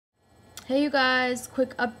Hey you guys,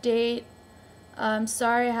 quick update.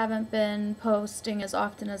 Sorry I haven't been posting as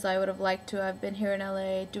often as I would have liked to. I've been here in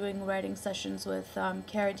LA doing writing sessions with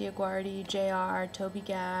Cara Diaguardi, JR, Toby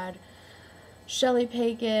Gad, Shelley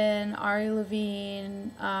Pagan, Ari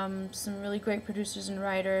Levine, some really great producers and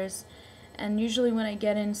writers. And usually when I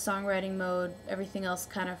get in songwriting mode, everything else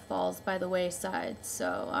kind of falls by the wayside.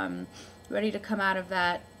 So I'm ready to come out of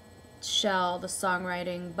that shell, the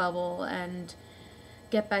songwriting bubble, and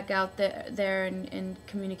get back out there in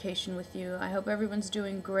communication with you. I hope everyone's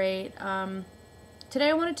doing great. Today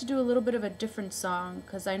I wanted to do a little bit of a different song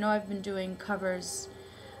because I know I've been doing covers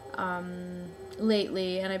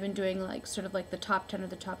lately, and I've been doing like sort of like the top 10 or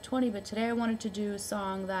the top 20, but today I wanted to do a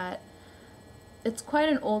song that it's quite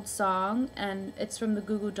an old song, and it's from the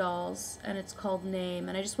Goo Goo Dolls, and it's called Name,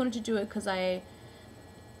 and I just wanted to do it because it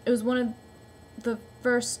was one of the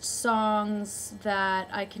first songs that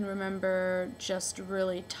I can remember just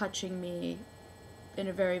really touching me in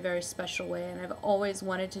a very, very special way, and I've always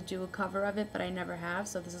wanted to do a cover of it, but I never have,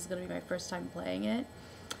 so this is going to be my first time playing it.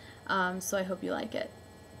 So I hope you like it.